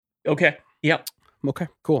Okay. Yep. Okay,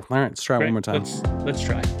 cool. All right, let's try it one Great. more time. Let's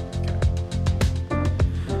try.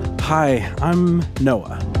 Hi, I'm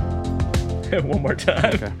Noah. One more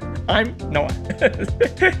time. Okay. I'm Noah.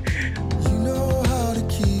 You know how to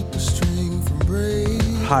keep a string from breaking.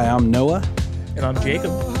 Hi, I'm Noah. And I'm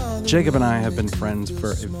Jacob. Jacob and I have been friends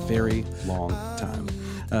for a very long time.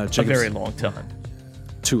 A very long time.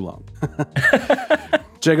 Too long.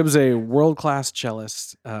 Jacob's a world-class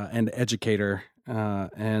cellist and educator,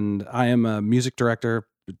 and I am a music director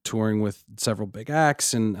touring with several big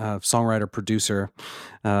acts and songwriter, producer.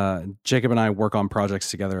 Jacob and I work on projects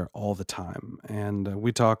together all the time, and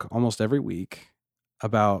we talk almost every week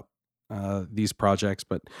about these projects.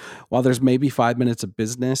 But while there's maybe 5 minutes of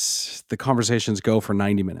business, the conversations go for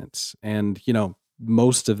 90 minutes. And,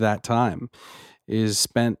 most of that time is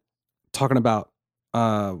spent talking about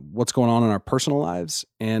what's going on in our personal lives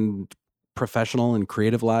and professional and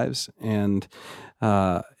creative lives. And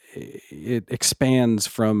it expands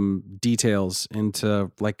from details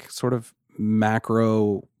into like sort of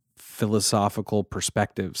macro philosophical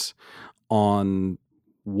perspectives on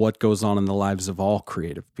what goes on in the lives of all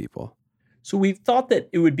creative people. So we thought that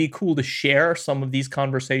it would be cool to share some of these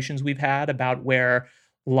conversations we've had about where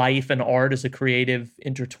life and art as a creative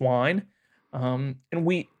intertwine. And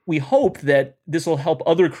we hope that this will help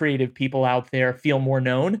other creative people out there feel more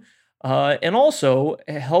known, and also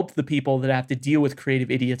help the people that have to deal with creative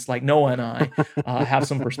idiots like Noah and I have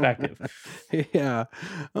some perspective. Yeah.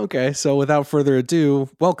 Okay. So without further ado,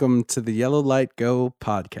 welcome to the Yellow Light Go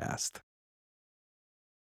podcast.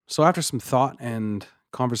 So after some thought and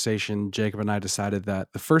conversation, Jacob and I decided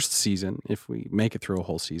that the first season, if we make it through a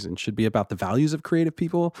whole season, should be about the values of creative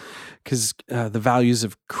people, because the values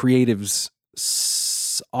of creatives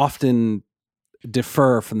often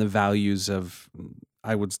differ from the values of,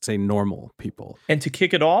 I would say, normal people. And to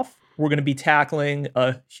kick it off, we're going to be tackling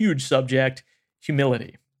a huge subject,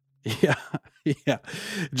 humility. Yeah.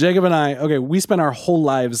 Jacob and I, we spent our whole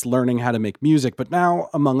lives learning how to make music, but now,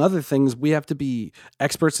 among other things, we have to be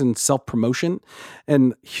experts in self-promotion.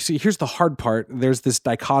 And see, here's the hard part. There's this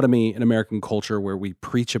dichotomy in American culture where we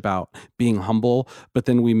preach about being humble, but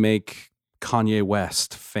then we make Kanye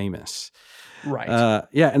West famous. Right.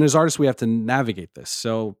 And as artists, we have to navigate this.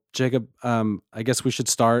 So, Jacob, I guess we should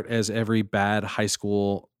start as every bad high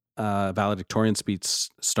school valedictorian speech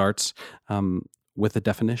starts, with a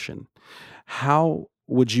definition. How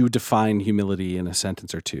would you define humility in a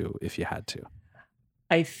sentence or two if you had to?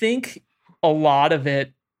 I think a lot of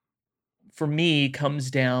it, for me,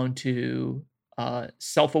 comes down to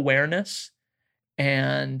self-awareness.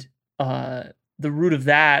 And the root of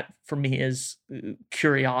that, for me, is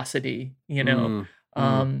curiosity, having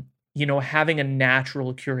a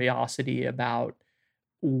natural curiosity about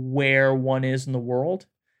where one is in the world,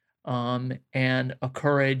 and a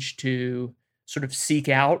courage to sort of seek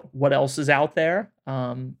out what else is out there,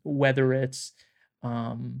 whether it's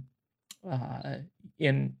in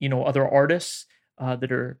other artists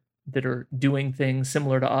that are doing things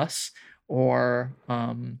similar to us, or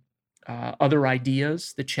other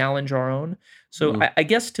ideas that challenge our own. So I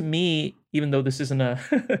guess to me, even though this isn't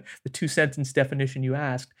the 2-sentence definition you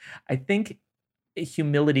asked, I think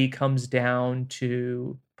humility comes down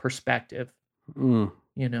to perspective. Can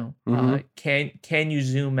you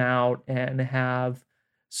zoom out and have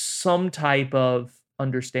some type of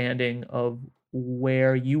understanding of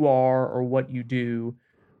where you are or what you do,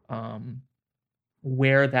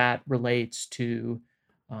 where that relates to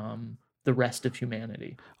the rest of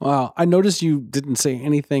humanity. Wow. I noticed you didn't say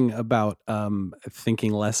anything about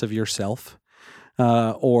thinking less of yourself,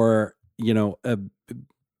 or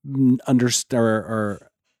understand or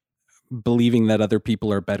believing that other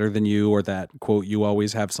people are better than you, or that, quote, you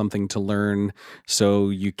always have something to learn, so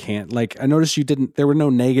you can't. Like, I noticed there were no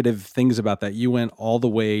negative things about that. You went all the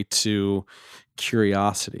way to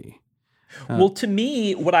curiosity. Well, to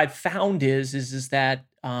me, what I've found is that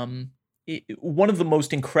one of the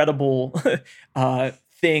most incredible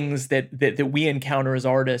things that we encounter as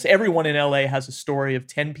artists. Everyone in LA has a story of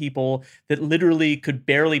 10 people that literally could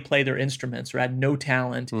barely play their instruments or had no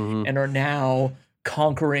talent, and are now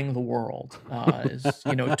conquering the world,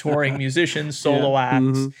 touring musicians, solo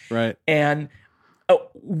acts. Right. And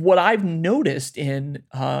what I've noticed in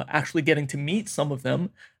actually getting to meet some of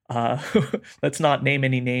them, let's not name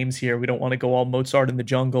any names here. We don't want to go all Mozart in the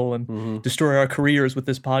Jungle and destroy our careers with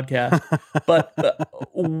this podcast. But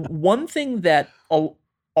one thing that all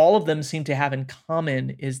of them seem to have in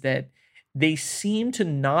common is that they seem to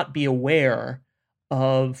not be aware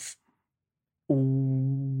of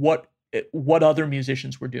what what other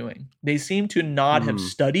musicians were doing. They seem to not have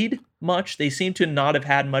studied much. They seem to not have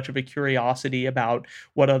had much of a curiosity about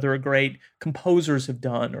what other great composers have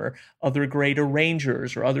done, or other great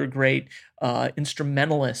arrangers, or other great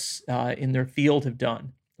instrumentalists in their field have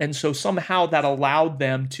done. And so somehow that allowed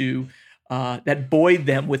them to, that buoyed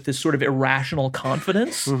them with this sort of irrational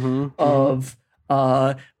confidence of,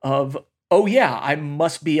 oh yeah, I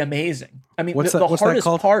must be amazing. I mean, what's the that hardest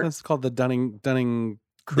called? part. It's called the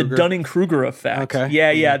Dunning-Kruger. The Dunning-Kruger effect. Okay.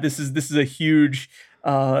 Yeah. This is a huge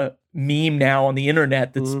meme now on the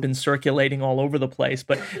internet that's been circulating all over the place.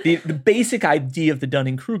 But the basic idea of the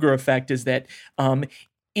Dunning-Kruger effect is that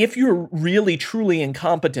if you're really truly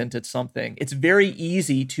incompetent at something, it's very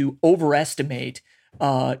easy to overestimate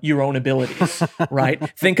your own abilities, right?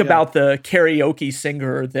 Think about the karaoke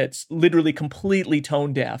singer that's literally completely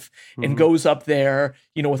tone deaf and goes up there,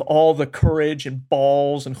 with all the courage and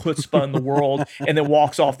balls and chutzpah in the world, and then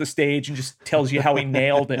walks off the stage and just tells you how he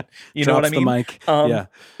nailed it. You know what I mean? Drops the mic.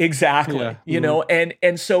 Exactly. Yeah.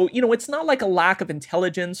 And so, it's not like a lack of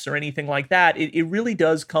intelligence or anything like that. It really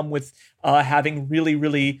does come with having really,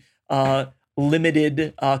 really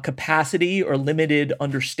limited capacity or limited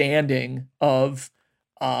understanding of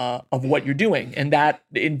what you're doing. And that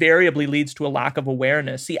invariably leads to a lack of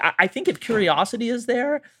awareness. See, I think if curiosity is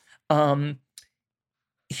there,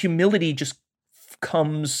 humility just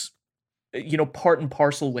comes, part and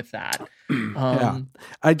parcel with that.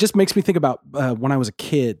 It just makes me think about when I was a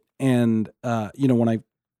kid, and, when I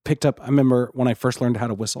picked up, I remember when I first learned how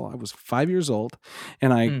to whistle, I was 5 years old,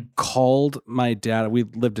 and I called my dad. We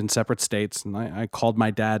lived in separate states, and I called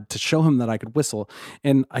my dad to show him that I could whistle,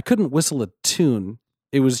 and I couldn't whistle a tune.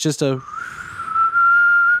 It was just a,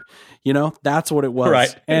 that's what it was.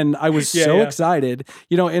 Right. And I was so excited,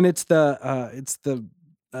 and it's the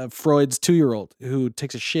Freud's 2-year-old who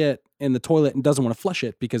takes a shit in the toilet and doesn't want to flush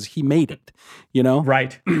it because he made it,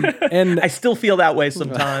 Right. And I still feel that way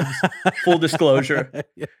sometimes. Full disclosure.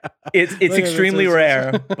 It's extremely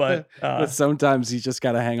rare, but sometimes you just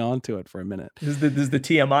got to hang on to it for a minute. This is the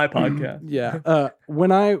TMI podcast. Yeah.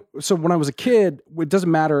 When I was a kid, it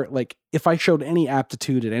doesn't matter. Like if I showed any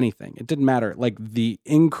aptitude at anything, it didn't matter. Like the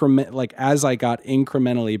increment, like as I got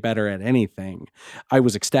incrementally better at anything, I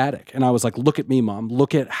was ecstatic. And I was like, look at me, Mom,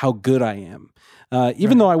 look at how good I am.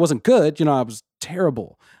 Even though I wasn't good, I was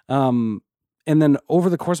terrible. And then over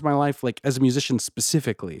the course of my life, like as a musician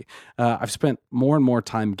specifically, I've spent more and more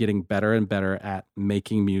time getting better and better at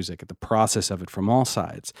making music, at the process of it from all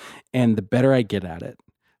sides. And the better I get at it,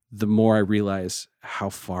 the more I realize how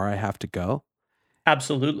far I have to go.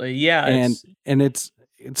 Absolutely. Yeah. And it's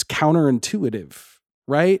counterintuitive,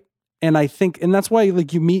 right? And I think, and that's why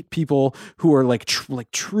like you meet people who are like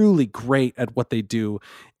truly great at what they do,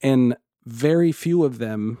 and very few of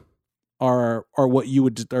them are what you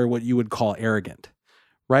would call arrogant,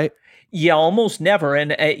 right? Yeah, almost never.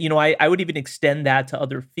 And I would even extend that to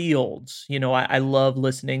other fields. I love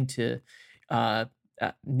listening to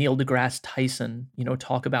Neil deGrasse Tyson,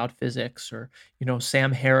 talk about physics, or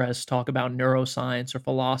Sam Harris talk about neuroscience or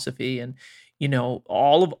philosophy, and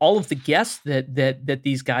all of the guests that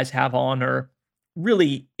these guys have on are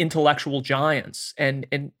really intellectual giants and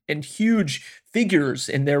huge figures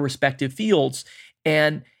in their respective fields.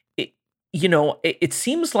 And it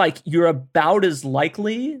seems like you're about as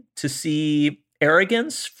likely to see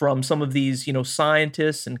arrogance from some of these,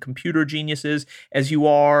 scientists and computer geniuses as you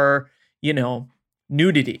are,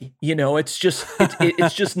 nudity. It's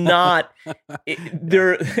just not.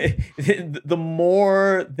 The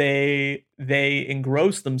more they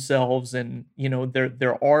engross themselves in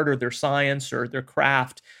their art or their science or their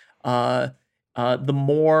craft, the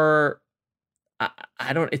more.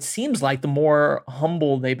 It seems like the more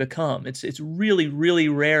humble they become. It's really, really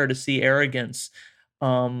rare to see arrogance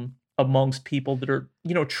amongst people that are,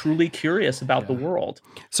 truly curious about the world.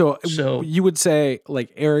 So you would say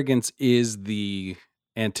like arrogance is the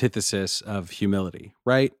antithesis of humility,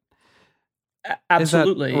 right?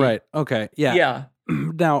 Absolutely. Right. Okay. Yeah. Yeah.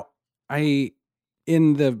 Now,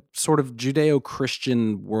 in the sort of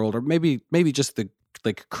Judeo-Christian world, or maybe just the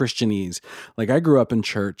like Christianese, like I grew up in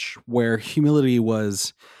church where humility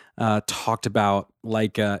was talked about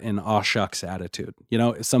like an aw shucks attitude.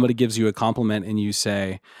 If somebody gives you a compliment and you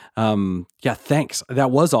say, yeah, thanks, that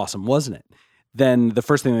was awesome, wasn't it? Then the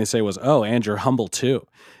first thing they say was, oh, and you're humble too,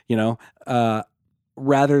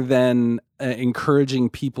 rather than encouraging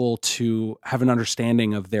people to have an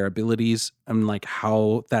understanding of their abilities and like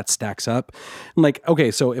how that stacks up. Like, okay,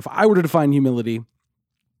 so if I were to define humility,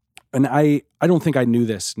 and I don't think I knew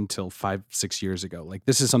this until 5-6 years ago. Like,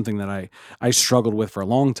 this is something that I struggled with for a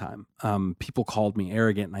long time. People called me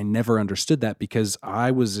arrogant, and I never understood that because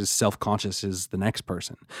I was as self-conscious as the next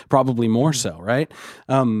person, probably more so, right?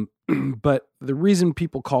 But the reason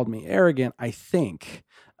people called me arrogant, I think,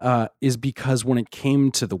 is because when it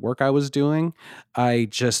came to the work I was doing, I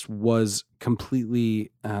just was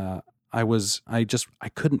completely, I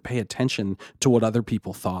couldn't pay attention to what other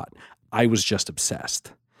people thought. I was just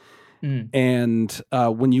obsessed. And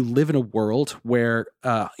when you live in a world where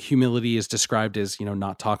humility is described as,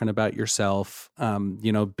 not talking about yourself,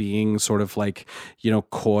 being sort of like,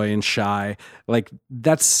 coy and shy, like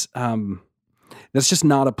that's just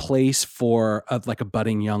not a place for like a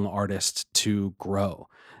budding young artist to grow.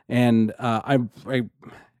 And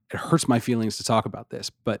it hurts my feelings to talk about this,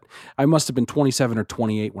 but I must have been 27 or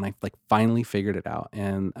 28 when I like finally figured it out.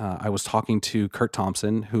 And I was talking to Kurt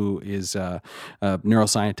Thompson, who is a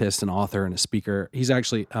neuroscientist and author and a speaker. He's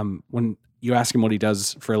actually, when you ask him what he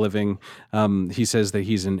does for a living, he says that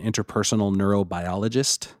he's an interpersonal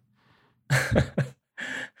neurobiologist.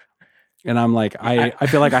 And I'm like, I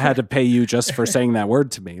feel like I had to pay you just for saying that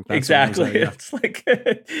word to me. That's exactly. It's like,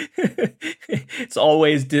 it's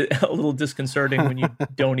always a little disconcerting when you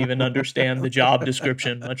don't even understand the job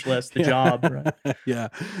description, much less the job. Right? Yeah.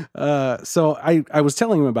 So I was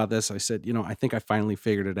telling him about this. I said, I think I finally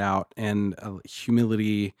figured it out. And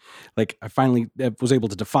humility, like I finally was able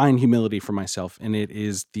to define humility for myself. And it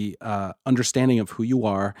is the understanding of who you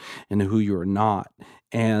are and who you are not.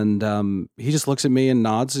 And he just looks at me and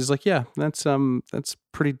nods. He's like, "Yeah, that's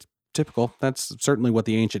pretty typical. That's certainly what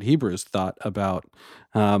the ancient Hebrews thought about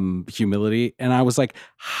humility." And I was like,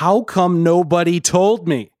 "How come nobody told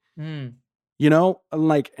me?"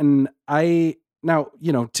 Like, and I now,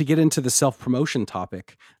 to get into the self-promotion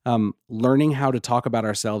topic, learning how to talk about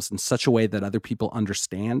ourselves in such a way that other people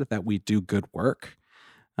understand that we do good work,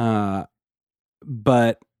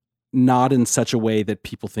 but not in such a way that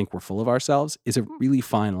people think we're full of ourselves is a really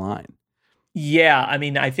fine line. Yeah, I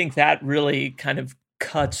mean, I think that really kind of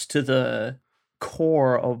cuts to the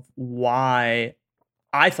core of why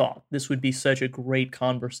I thought this would be such a great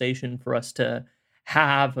conversation for us to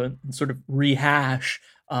have and sort of rehash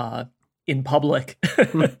in public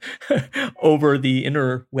over the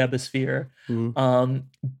interwebosphere.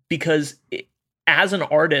 Because as an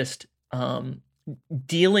artist,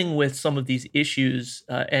 dealing with some of these issues,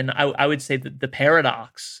 and I would say that the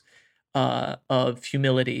paradox of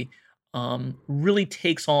humility really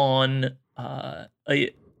takes on a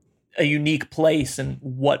unique place in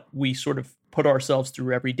what we sort of put ourselves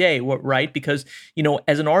through every day, right? Because,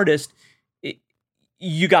 as an artist,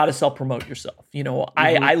 you got to self-promote yourself.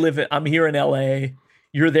 I'm here in LA,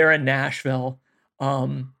 you're there in Nashville,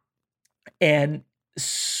 and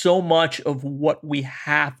so much of what we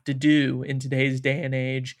have to do in today's day and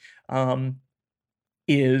age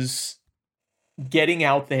is getting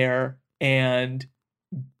out there and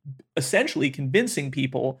essentially convincing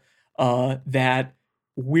people that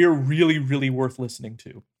we're really, really worth listening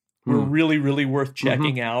to. We're really, really worth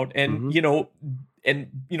checking out. And,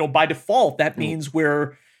 by default, that means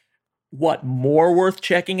we're more worth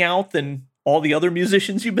checking out than all the other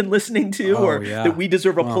musicians you've been listening to, that we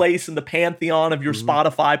deserve a place in the pantheon of your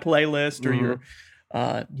Spotify playlist or your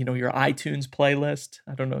iTunes playlist.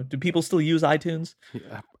 I don't know. Do people still use iTunes?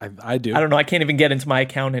 Yeah, I do. I don't know. I can't even get into my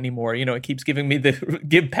account anymore. It keeps giving me the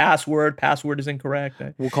give password. Password is incorrect.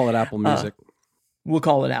 We'll call it Apple Music. We'll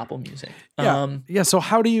call it Apple Music. Yeah. So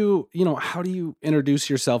how do you introduce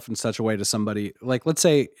yourself in such a way to somebody, like, let's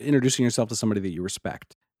say introducing yourself to somebody that you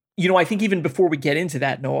respect? I think even before we get into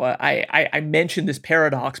that, Noah, I mentioned this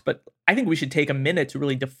paradox, but I think we should take a minute to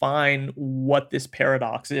really define what this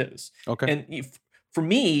paradox is. Okay. And for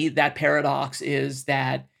me, that paradox is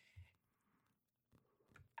that,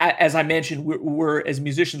 as I mentioned, we're as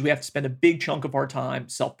musicians, we have to spend a big chunk of our time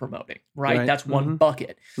self-promoting, right? That's one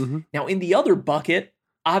bucket. Now, in the other bucket,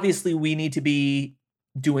 obviously, we need to be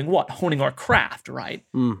doing what? Honing our craft, right?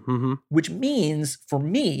 Which means, for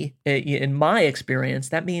me, in my experience,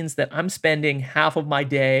 that means that I'm spending half of my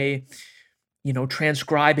day,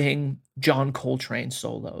 transcribing John Coltrane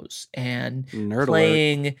solos and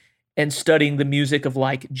playing and studying the music of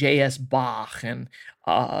like J.S. Bach and,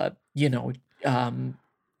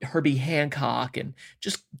 Herbie Hancock and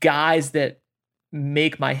just guys that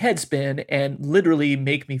make my head spin and literally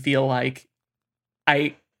make me feel like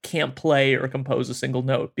I can't play or compose a single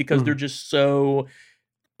note because they're just so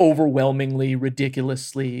overwhelmingly,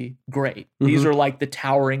 ridiculously great. These are like the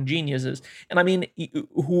towering geniuses. And I mean,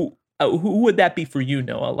 who would that be for you,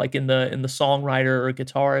 Noah? Like in the songwriter or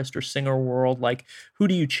guitarist or singer world, like who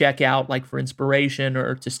do you check out like for inspiration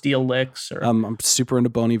or to steal licks? Or I'm super into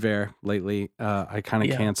Bon Iver lately. I kind of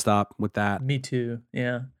Yeah. can't stop with that. Me too.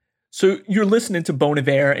 Yeah. So you're listening to Bon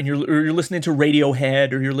Iver, and you're listening to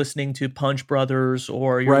Radiohead, or you're listening to Punch Brothers,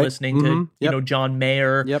 or you're Right. listening to Mhm. Yep. John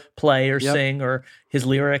Mayer Yep. play or Yep. sing, or his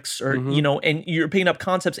lyrics, or Mhm. and you're picking up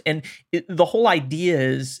concepts. And the whole idea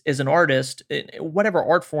is, as an artist, whatever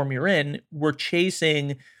art form you're in, we're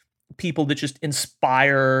chasing people that just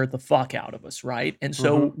inspire the fuck out of us, right? And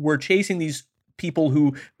so we're chasing these people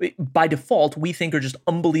who, by default, we think are just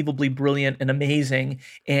unbelievably brilliant and amazing,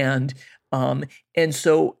 and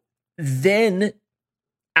so then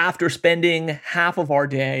after spending half of our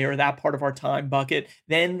day or that part of our time bucket,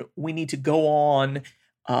 then we need to go on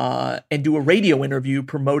and do a radio interview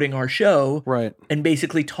promoting our show, Right. and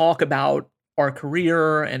basically talk about our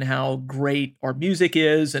career and how great our music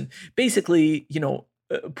is, and basically,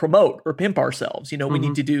 promote or pimp ourselves. We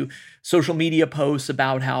need to do social media posts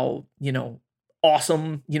about how,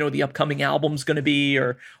 awesome, the upcoming album's going to be,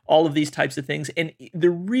 or all of these types of things. And there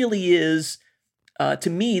really is, to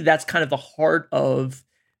me, that's kind of the heart of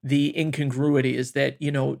the incongruity, is that,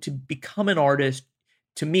 to become an artist,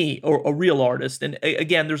 to me, or a real artist. And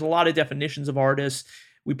again, there's a lot of definitions of artists.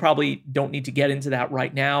 We probably don't need to get into that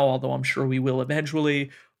right now, although I'm sure we will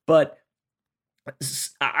eventually. But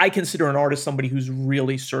I consider an artist somebody who's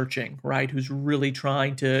really searching, right? Who's really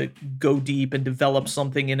trying to go deep and develop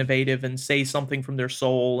something innovative and say something from their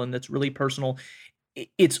soul, and that's really personal.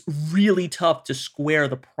 It's really tough to square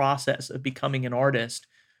the process of becoming an artist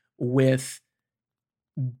with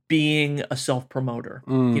being a self-promoter,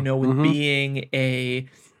 with being a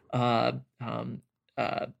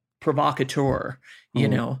provocateur,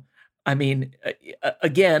 I mean,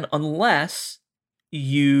 again, unless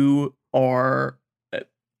you are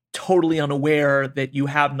totally unaware that you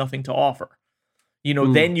have nothing to offer.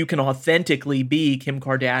 Then you can authentically be Kim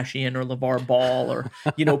Kardashian or LeVar Ball, or,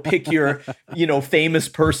 pick your, famous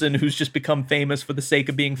person who's just become famous for the sake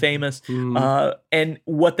of being famous. And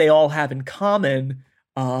what they all have in common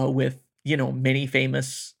with, many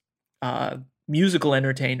famous musical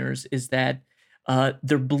entertainers is that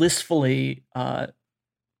they're blissfully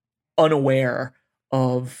unaware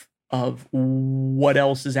of what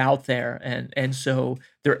else is out there. And so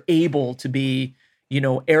they're able to be,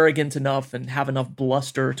 arrogant enough and have enough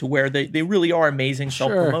bluster to where they really are amazing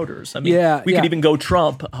self-promoters. I mean, we could even go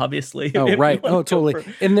Trump, obviously. Oh, right. Oh, totally.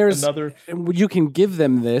 And there's another. You can give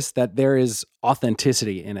them this, that there is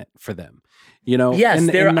authenticity in it for them. Yes,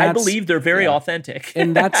 and I believe they're very authentic.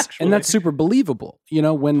 And that's and that's super believable.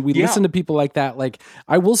 When we listen to people like that, like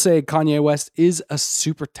I will say Kanye West is a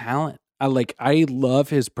super talent. I love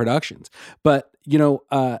his productions, but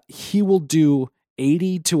he will do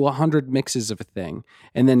 80 to 100 mixes of a thing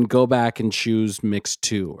and then go back and choose mix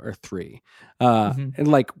 2 or 3. And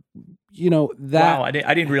that. Wow, I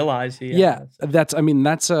didn't realize. That's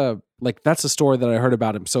a story that I heard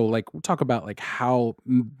about him. So we'll talk about how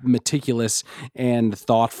meticulous and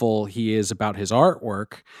thoughtful he is about his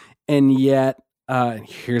artwork. And yet,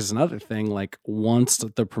 here's another thing, once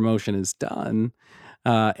the promotion is done,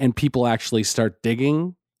 and people actually start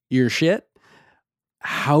digging your shit,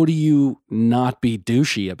 how do you not be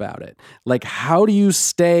douchey about it? How do you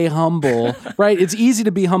stay humble, right? It's easy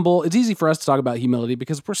to be humble. It's easy for us to talk about humility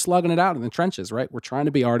because we're slugging it out in the trenches, right? We're trying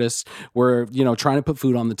to be artists. We're, trying to put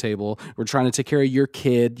food on the table. We're trying to take care of your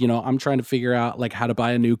kid. I'm trying to figure out how to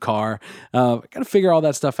buy a new car. Got to figure all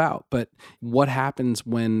that stuff out. But what happens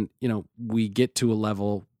when, we get to a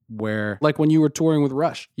level where, when you were touring with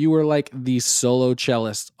Rush, you were the solo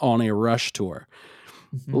cellist on a Rush tour.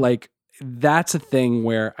 That's a thing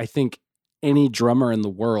where I think any drummer in the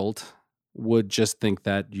world would just think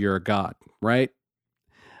that you're a god, right?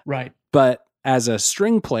 Right. But as a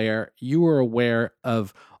string player, you are aware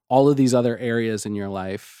of all of these other areas in your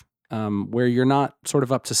life where you're not sort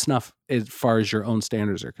of up to snuff as far as your own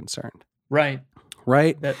standards are concerned. Right.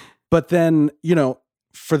 Right. But then,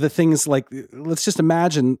 for the things let's just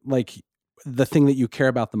imagine the thing that you care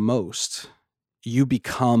about the most, you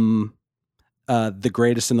become the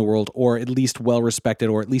greatest in the world, or at least well-respected,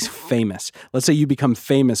 or at least famous. Let's say you become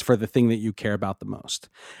famous for the thing that you care about the most.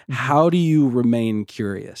 How do you remain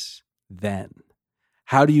curious then?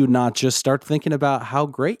 How do you not just start thinking about how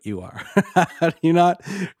great you are? How do you not,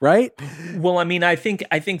 right? Well, I mean, I think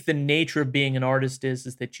the nature of being an artist is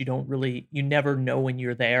that you never know when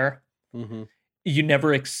you're there. You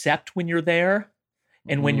never accept when you're there.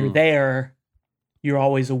 And when you're there, you're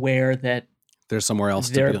always aware that there's somewhere else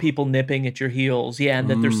to be. There are people nipping at your heels. Yeah, and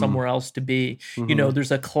that there's somewhere else to be.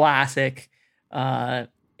 There's a classic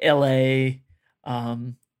LA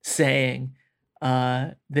saying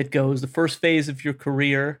that goes, the first phase of your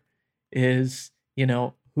career is,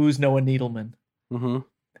 who's Noah Needleman? Mm-hmm.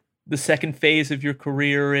 The second phase of your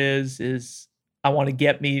career is I want to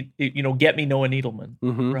get me Noah Needleman,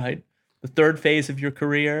 Mm-hmm. right? The third phase of your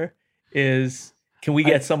career is, can we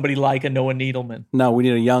get somebody like a Noah Needleman? No, we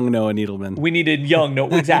need a young Noah Needleman. We need a young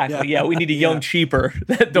exactly. Yeah, we need a young cheaper.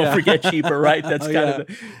 Don't forget cheaper, right? That's kind of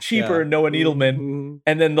the cheaper Noah Needleman. Mm-hmm.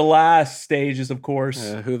 And then the last stage is, of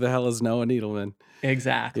course, Who the hell is Noah Needleman?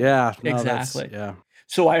 exactly. Yeah, no, exactly. Yeah.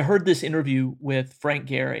 So I heard this interview with Frank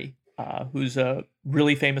Gehry, who's a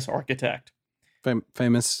really famous architect.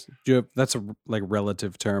 Famous. That's a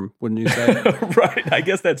relative term, wouldn't you say? Right. I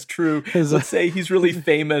guess that's true. Let's say he's really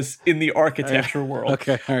famous in the architecture world.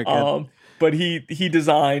 Okay. All right. Good. But he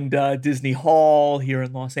designed Disney Hall here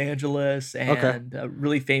in Los Angeles, and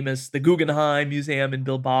really famous the Guggenheim Museum in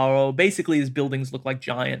Bilbao. Basically, his buildings look like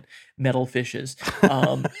giant metal fishes.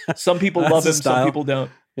 Some people love him, some people don't.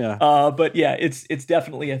 Yeah. But yeah, it's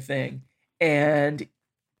definitely a thing. And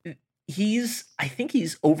I think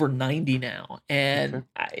he's over 90 now. And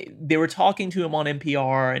they were talking to him on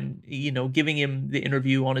NPR and, giving him the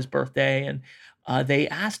interview on his birthday. And they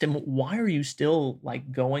asked him, why are you still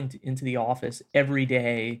going into the office every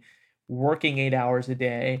day, working 8 hours a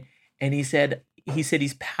day? And he said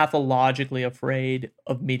he's pathologically afraid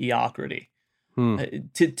of mediocrity.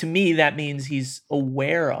 To me, that means he's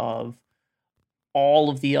aware of all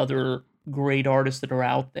of the other great artists that are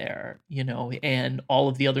out there, and all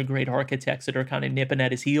of the other great architects that are kind of nipping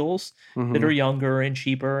at his heels, that are younger and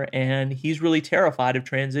cheaper. And he's really terrified of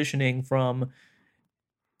transitioning from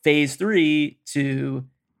phase 3 to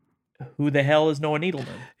who the hell is Noah Needleman?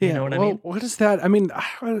 You know what I mean? What is that? I mean,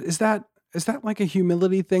 is that like a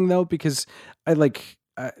humility thing though? Because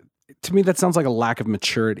to me, that sounds like a lack of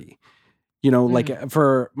maturity.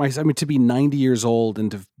 To be 90 years old and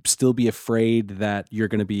to still be afraid that you're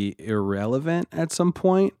going to be irrelevant at some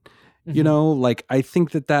point, I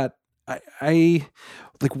think that I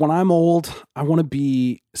when I'm old, I want to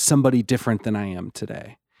be somebody different than I am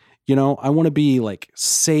today. I want to be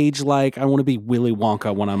sage-like. I want to be Willy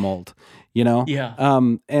Wonka when I'm old, Yeah.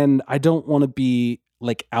 And I don't want to be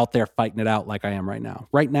out there fighting it out like I am right now.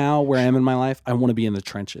 Right now, where I am in my life, I want to be in the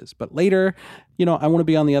trenches. But later, I want to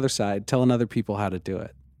be on the other side, telling other people how to do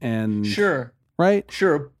it. And sure, right,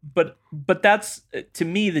 sure, but that's, to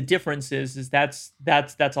me, the difference is that's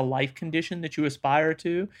a life condition that you aspire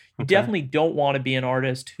to. You definitely don't want to be an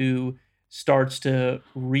artist who starts to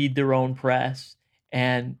read their own press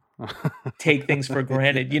and take things for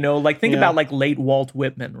granted. Think about late Walt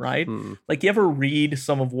Whitman, right? You ever read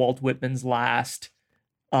some of Walt Whitman's last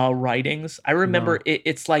writings? I remember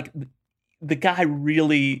it's the guy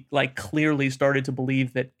really clearly started to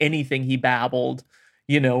believe that anything he babbled,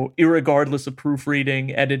 irregardless of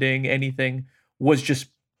proofreading, editing, anything, was just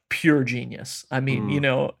pure genius. I mean,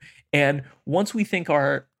 and once we think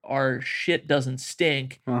our shit doesn't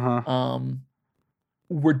stink,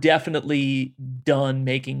 we're definitely done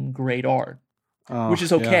making great art, which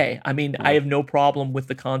is okay. I mean, I have no problem with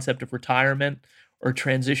the concept of retirement or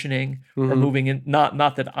transitioning or moving in. Not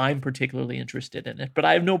that I'm particularly interested in it, but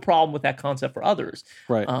I have no problem with that concept for others.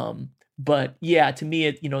 Right. But yeah, to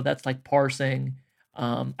me, that's like parsing.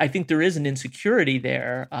 I think there is an insecurity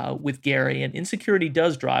there with Gehry, and insecurity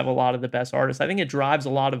does drive a lot of the best artists. I think it drives a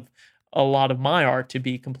lot of my art, to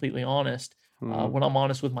be completely honest, when I'm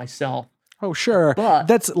honest with myself. Oh, sure. But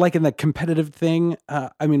that's in the competitive thing.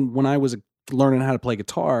 I mean, when I was learning how to play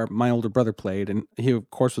guitar, my older brother played, and he, of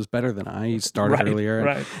course, was better than I. He started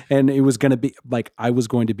earlier. And it was going to be I was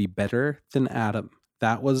going to be better than Adam.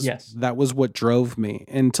 That was what drove me,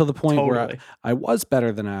 until the point where I was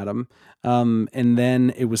better than Adam. And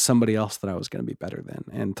then it was somebody else that I was going to be better than,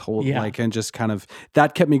 and and just kind of,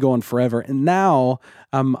 that kept me going forever. And now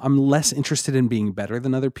I'm less interested in being better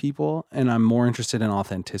than other people, and I'm more interested in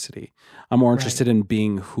authenticity. I'm more interested in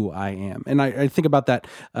being who I am. And I think about that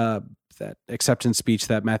acceptance speech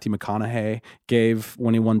that Matthew McConaughey gave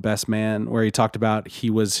when he won Best Man, where he talked about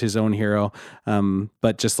he was his own hero,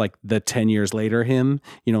 but just the 10 years later him,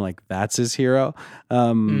 that's his hero.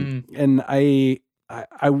 And I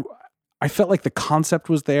felt like the concept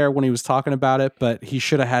was there when he was talking about it, but he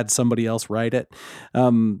should have had somebody else write it,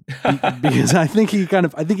 because I think he kind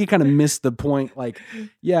of missed the point.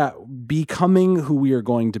 Becoming who we are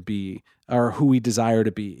going to be, or who we desire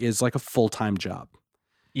to be, is like a full-time job.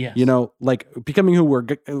 Yes. Becoming who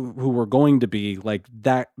we're going to be,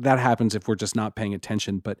 that happens if we're just not paying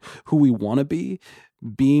attention. But who we want to be,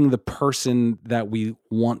 being the person that we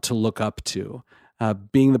want to look up to,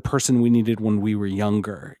 being the person we needed when we were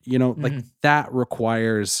younger. You know, like that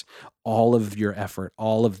requires all of your effort,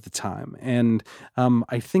 all of the time. And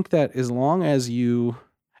I think that as long as you,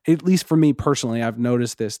 at least for me personally, I've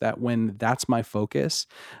noticed this, that when that's my focus,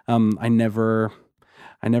 I never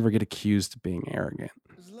get accused of being arrogant.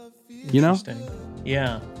 You know? Interesting.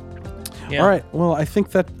 Yeah. All right. Well, I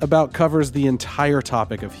think that about covers the entire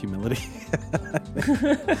topic of humility. I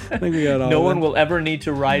think we got all no one will ever need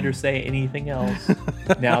to write or say anything else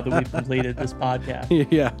now that we've completed this podcast.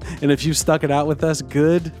 Yeah. And if you stuck it out with us,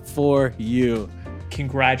 good for you.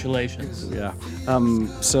 Congratulations. Yeah.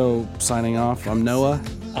 So signing off, I'm Noah.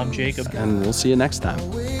 I'm Jacob. And we'll see you next time.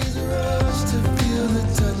 Always rush to feel the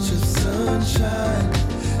touch of sunshine.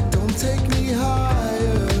 Don't take me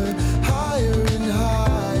higher, higher and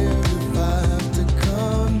higher if I have to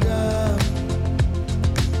come down.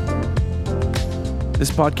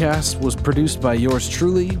 This podcast was produced by yours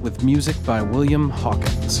truly with music by William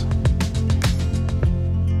Hawkins.